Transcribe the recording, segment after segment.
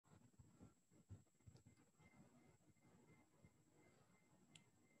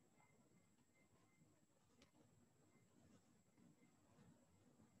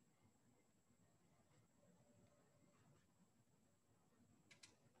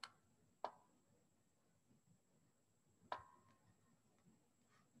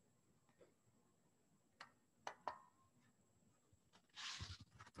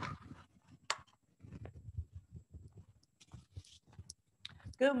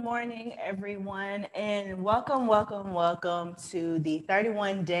Good morning, everyone, and welcome to the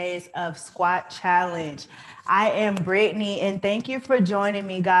 31 Days of Squat Challenge. I am Brittany, and thank you for joining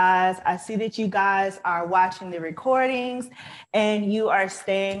me, guys. I see that you guys are watching the recordings and you are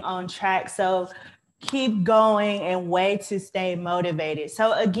staying on track. So keep going and way to stay motivated.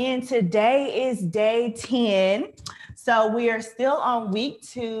 So again, today is day 10. So we are still on week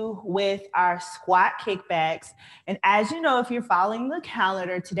 2 with our squat kickbacks. And as you know, if you're following the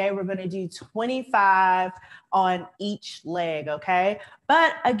calendar, today we're going to do 25 on each leg, okay?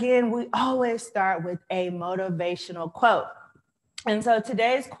 But again, we always start with a motivational quote. And so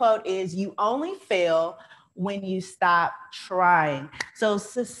today's quote is, "You only fail when you stop trying." So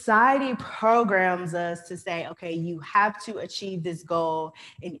society programs us to say, okay, you have to achieve this goal.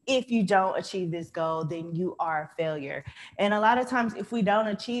 And if you don't achieve this goal, then you are a failure. And a lot of times, if we don't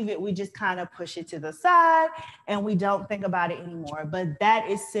achieve it, we just kind of push it to the side and we don't think about it anymore. But that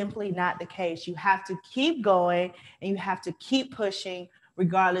is simply not the case. You have to keep going and you have to keep pushing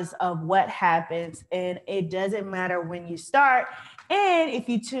regardless of what happens. And it doesn't matter when you start. And if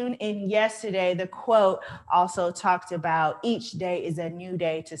you tune in yesterday, the quote also talked about each day is a new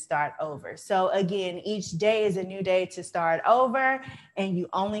day to start over. So again, each day is a new day to start over, and you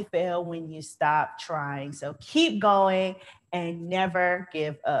only fail when you stop trying. So keep going and never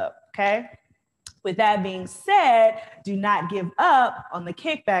give up, okay? With that being said, do not give up on the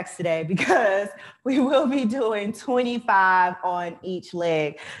kickbacks today because we will be doing 25 on each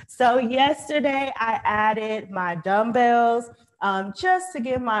leg. So yesterday I added my dumbbells just to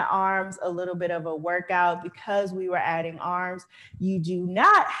give my arms a little bit of a workout. Because we were adding arms, you do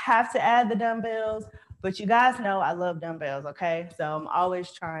not have to add the dumbbells, but you guys know I love dumbbells, okay? So I'm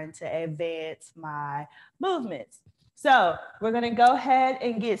always trying to advance my movements. So we're going to go ahead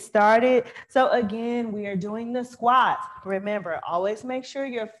and get started. So again, we are doing the squats. Remember, always make sure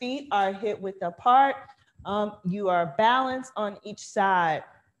your feet are hip width apart. You are balanced on each side.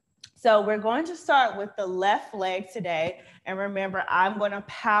 So we're going to start with the left leg today. And remember, I'm going to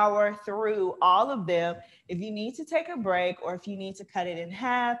power through all of them. If you need to take a break or if you need to cut it in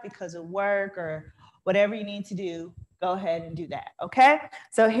half because of work or whatever you need to do, go ahead and do that, okay?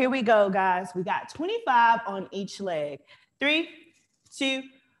 So here we go, guys. We got 25 on each leg. 3, 2,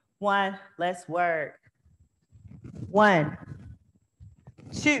 1, let's work. 1,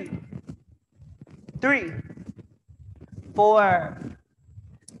 2, 3, 4,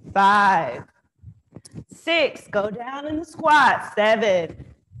 5, 6, go down in the squat. 7,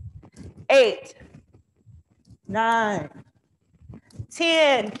 8, 9,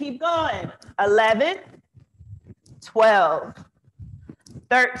 10, keep going. 11, 12,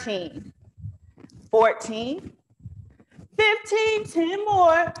 13, 14, 15, 10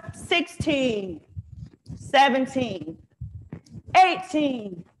 more, 16, 17,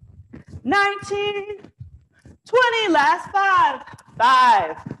 18, 19, 20, last 5,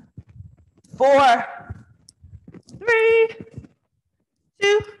 5, 4, 3,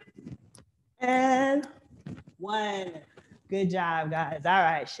 2, and 1. Good job, guys. All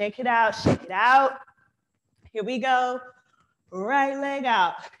right, shake it out, shake it out. Here we go. Right leg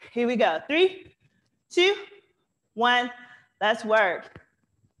out. Here we go. 3, 2, 1. Let's work.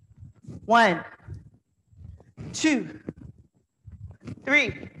 1, 2,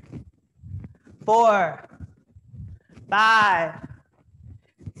 3, 4, 5,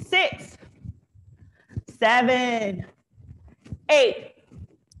 6, 7, 8,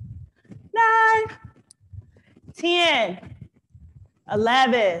 9, 10,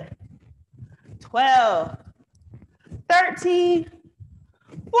 11, 12, 13,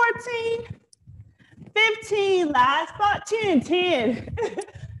 14, 15, last spot, 10, 10,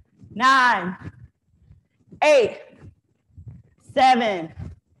 9, 8, 7,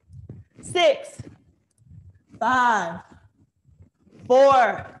 6, 5,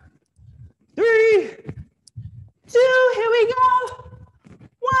 4, 3, 2, here we go,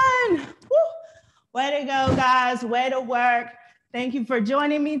 1. Woo. Way to go, guys, way to work. Thank you for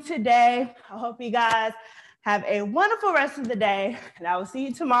joining me today. I hope you guys have a wonderful rest of the day, and I will see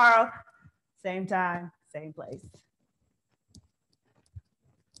you tomorrow, same time, same place.